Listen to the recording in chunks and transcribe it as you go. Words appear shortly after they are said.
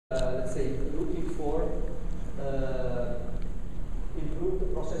let's say, looking for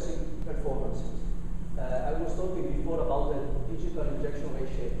improved processing performances. I was talking before about the digital injection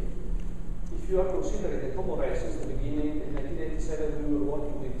reshaping. If you are considering the common resins at the beginning, in 1987 we were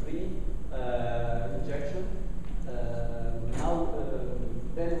working with 3 injection.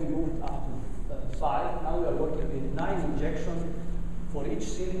 Then we moved up to 5. Now we are working with 9 injection for each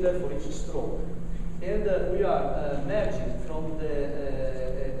cylinder, for each stroke. And we are merging from the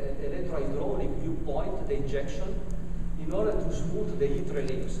electrohydraulic viewpoint the injection in order to smooth the heat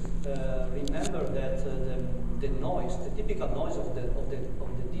release. Remember that the noise, the typical noise of the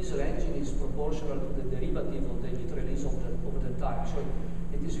diesel engine is proportional to the derivative of the heat release over the time. So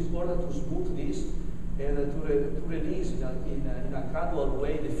it is important to smooth this and to release in a gradual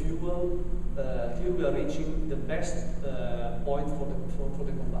way the fuel till we are reaching the best point for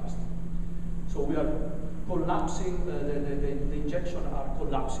the combustion. So we are collapsing, the injection are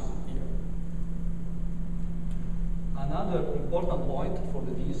collapsing here. Another important point for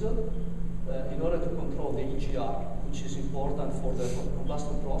the diesel, in order to control the EGR, which is important for the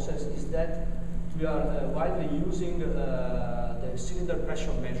combustion process, is that we are widely using the cylinder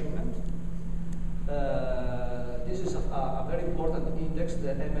pressure measurement. This is a very important index, the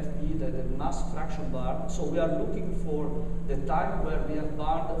MFP, the mass fraction bar. So we are looking for the time where we have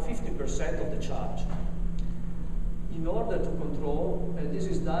burned 50% of the charge. In order to control, and this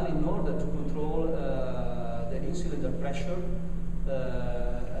is done in order to control the in-cylinder pressure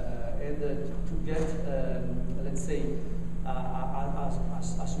and to get, let's say,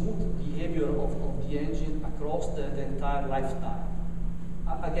 a smooth behavior of the engine across the entire lifetime.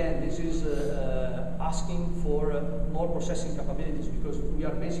 Again, this is asking for more processing capabilities because we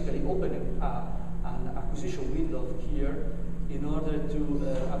are basically opening an acquisition window here in order to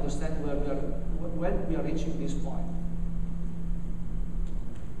understand when we are reaching this point.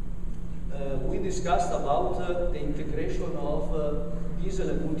 We discussed about the integration of diesel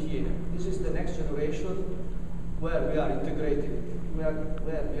and Multiair. This is the next generation where we are integrating. Where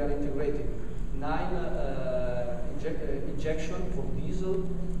we are integrating 9 injection for diesel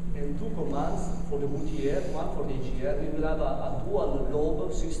and 2 commands for the Multiair, 1 for the EGR. We will have a dual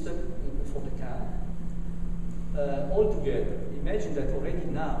lobe system for the cam. All together, imagine that already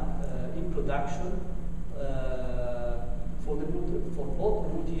now in production for both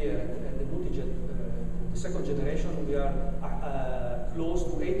Multiair and the Multijet, the second generation, we are close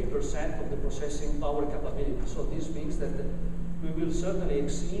to 80% of the processing power capability. So this means that we will certainly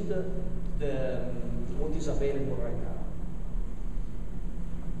exceed what is available right now.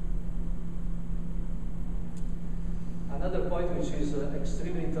 Another point which is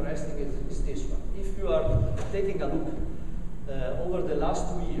extremely interesting is this one. If you are taking a look over the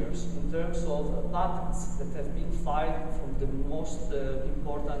last 2 years in terms of patents that have been filed from the most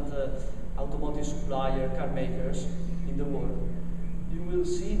important automotive supplier, car makers in the world, you will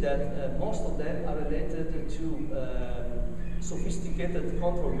see that most of them are related to sophisticated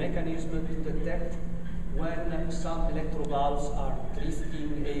control mechanism to detect when some electrovalves are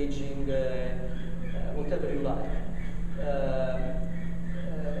drifting, aging, whatever you like.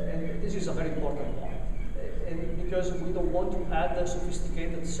 And this is a very important point. And because we don't want to add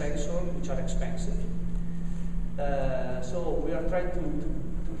sophisticated sensors which are expensive. So we are trying to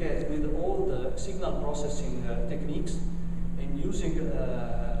get with all the signal processing techniques and using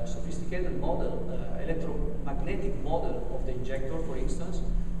sophisticated model, electromagnetic model of the injector, for instance,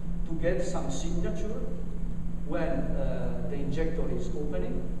 to get some signature when the injector is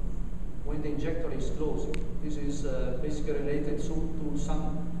opening, when the injector is closing. This is basically related to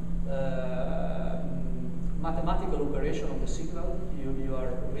some mathematical operation of the signal you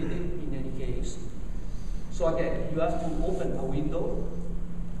are reading in any case. So again, you have to open a window.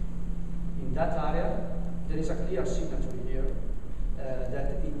 In that area, there is a clear signature here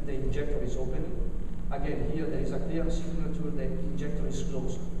that the injector is opening. Again, here there is a clear signature that the injector is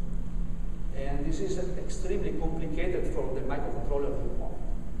closing. And this is extremely complicated for the microcontroller viewpoint.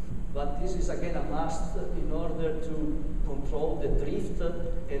 But this is again a must in order to control the drift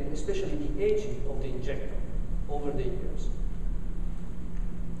and especially the aging of the injector over the years.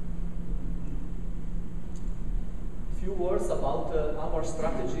 A few words about our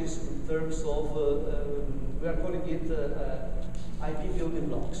strategies in terms of, we are calling it IP building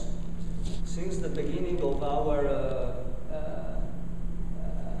blocks. Since the beginning of our,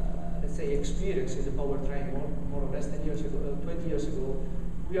 let's say, experience in the powertrain, more or less 10 years ago, 20 years ago,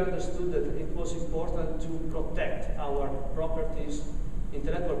 we understood that it was important to protect our properties,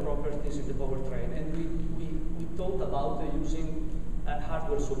 intellectual properties in the powertrain, and we thought about using a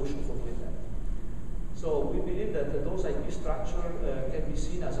hardware solution for doing that. So we believe that those IP structures can be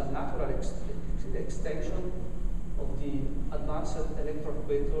seen as an natural extension of the advanced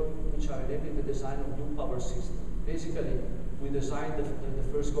electroactuator, which are enabling the design of new power systems. Basically, we designed the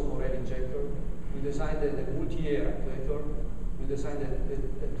first combo rail injector, we designed the Multiair actuator, we designed a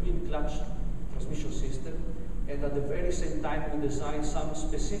twin clutch transmission system, and at the very same time we designed some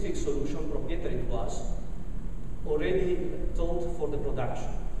specific solution proprietary to us, already thought for the production,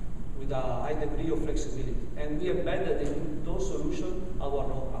 with a high degree of flexibility. And we embedded in those solutions our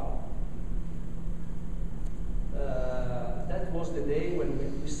know-how. That was the day when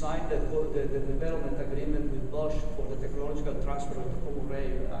we signed the development agreement with Bosch for the technological transfer of the combo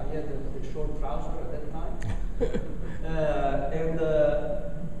rail. I had a short trouser at that time.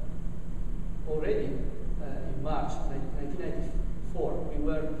 Already in March 1994, we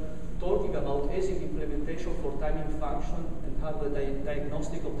were talking about ASIC implementation for timing function and have the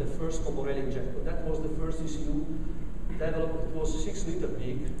diagnostic of the first combo rail injector. That was the first ECU developed. It was 6 liter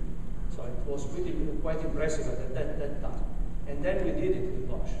big, so it was really quite impressive at that time. And then we did it with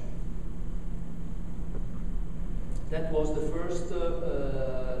Bosch. That was the first,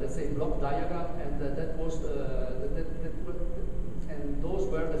 let's say, block diagram, and that was and those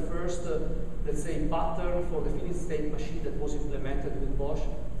were the first, let's say, pattern for the filling state machine that was implemented with Bosch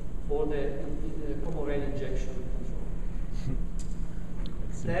for the combo rail injection control.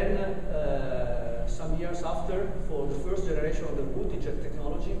 Then, some years after, for the first generation of the Multijet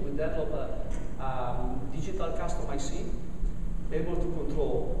technology, we developed a digital custom IC able to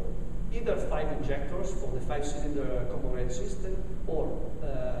control either 5 injectors for the 5-cylinder combo rail system, or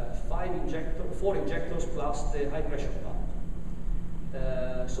 4 injectors plus the high pressure pump.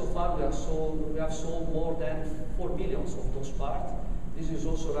 So far we have sold more than 4 million of those parts. This is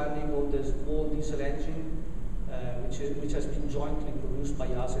also running on the small diesel engine, which has been jointly produced by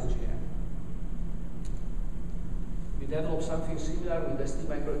us and GM. We developed something similar with ST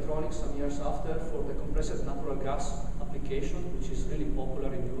Microelectronics some years after for the compressed natural gas application, which is really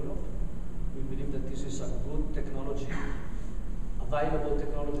popular in Europe. We believe that this is a good technology, a viable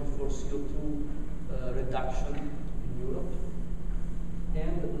technology for CO2 reduction in Europe.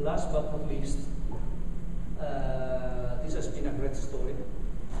 And last but not least, this has been a great story.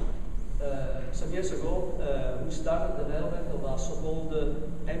 Some years ago, we started the development of a so-called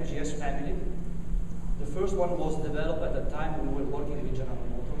MGS family. The first one was developed at the time when we were working with General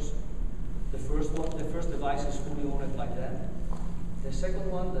Motors. The first device is fully owned by them. The second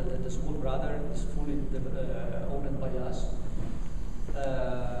one, the small brother, is fully owned by us.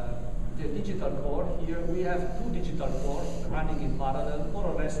 The digital core here, we have 2 digital cores running in parallel, more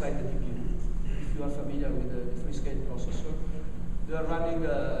or less like the GPU. If you are familiar with the Freescale processor, they are running,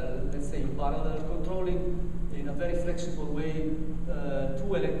 let's say, in parallel, controlling in a very flexible way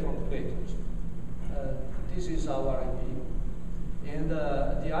 2 electron actuators. This is our IP. And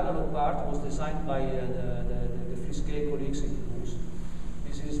the analog part was designed by the Freescale colleagues in Toulouse.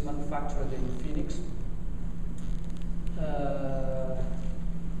 This is manufactured in Phoenix.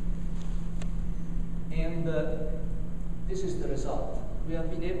 And this is the result. We have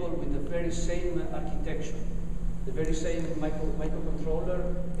been able, with the very same architecture, the very same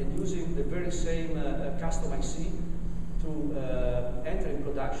microcontroller, and using the very same custom IC to enter in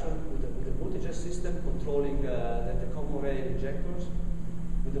production with the Multijet system controlling the combo rail injectors,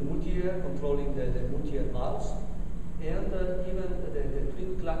 with the Multiair controlling the Multiair valves, and even the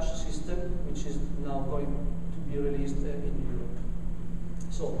twin clutch system, which is now going to be released in Europe.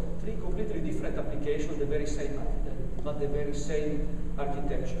 So 3 completely different applications, the very same, but the very same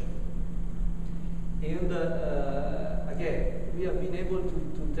architecture. And again, we have been able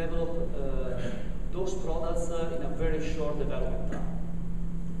to develop those products in a very short development time.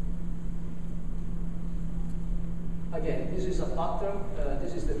 Again, this is a pattern.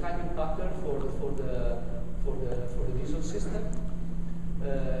 This is the timing pattern for the diesel system.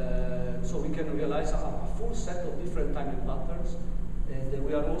 So we can realize a full set of different timing patterns. And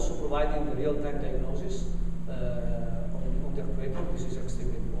we are also providing the real-time diagnosis on the actuator. This is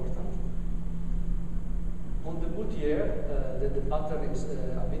extremely important. On the Multiair, the pattern is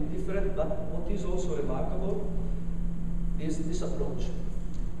a bit different, but what is also remarkable is this approach.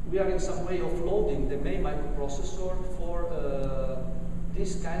 We are in some way offloading the main microprocessor for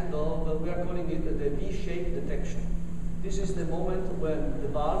this kind of, we are calling it the V-shaped detection. This is the moment when the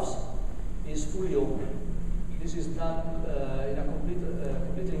valves is fully open. This is done in a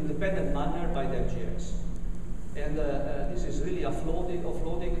completely independent manner by the FGS. And this is really offloading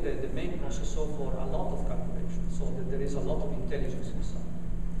the main processor for a lot of calculations, so that there is a lot of intelligence inside.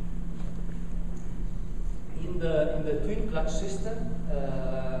 In the twin clutch system,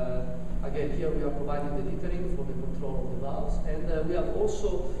 again, here we are providing the dithering for the control of the valves, and we have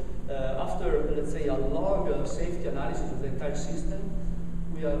also After, let's say, a long safety analysis of the entire system,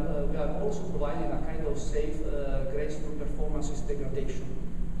 we are also providing a kind of safe graceful performances degradation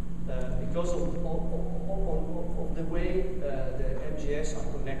because of the way the MGS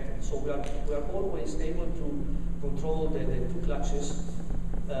are connected. So we are always able to control the two clutches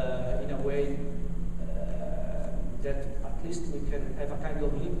in a way that at least we can have a kind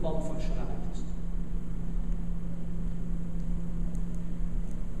of link-bound functionalities.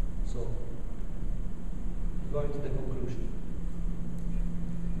 So, going to the conclusion.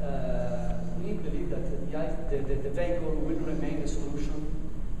 We believe that the vehicle will remain a solution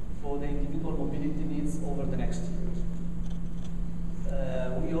for the individual mobility needs over the next years.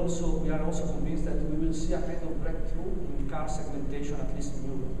 We are also convinced that we will see a kind of breakthrough in car segmentation, at least in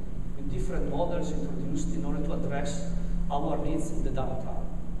Europe, with different models introduced in order to address our needs in the downtown.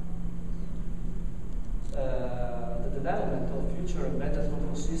 The development of future embedded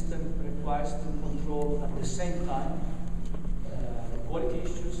control system requires to control at the same time the quality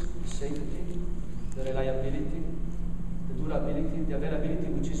issues, the safety, the reliability, the durability, the availability,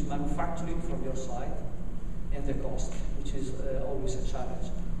 which is manufacturing from your side, and the cost, which is always a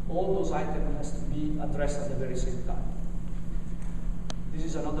challenge. All those items has to be addressed at the very same time. This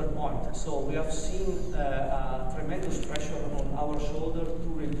is another point. So we have seen a tremendous pressure on our shoulder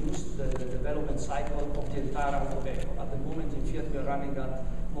to reduce the development cycle of the entire auto vehicle. At the moment in Fiat we are running at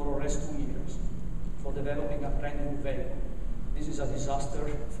more or less 2 years for developing a brand new vehicle. This is a disaster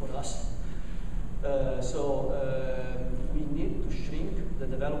for us. We need to shrink the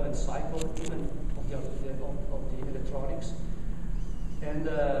development cycle even of the electronics. And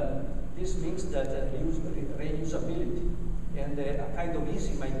this means that reusability and a kind of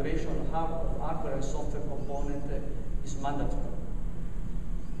easy migration of hardware and software component is mandatory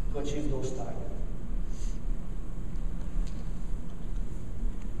to achieve those targets.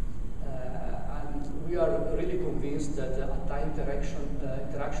 And we are really convinced that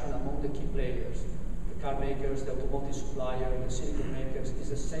interaction among the key players, the car makers, the automotive supplier, the silicon makers,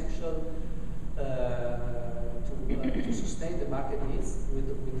 is essential to sustain the market needs with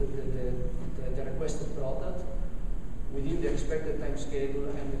the requested product within the expected time schedule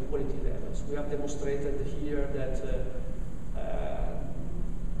and the quality levels. We have demonstrated here that the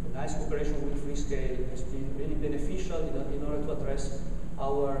nice cooperation with Freescale has been really beneficial in order to address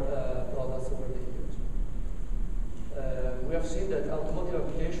our products over the years. We have seen that automotive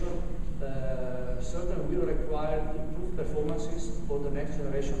application certainly will require improved performances for the next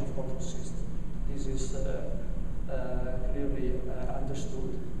generation of control systems. This is clearly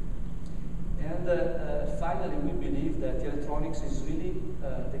understood. And finally, we believe that electronics is really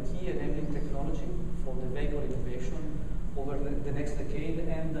the key enabling technology for the vehicle innovation over the next decade,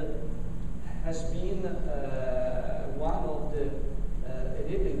 and has been one of the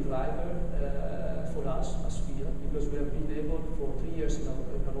enabling driver for us as Fiat, because we have been able for 3 years in a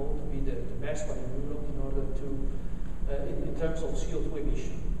row to be the best one in Europe in order to, in terms of CO2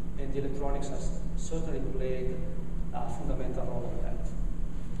 emission, and the electronics has certainly played a fundamental role in that.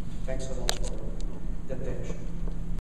 Thanks a lot for the attention.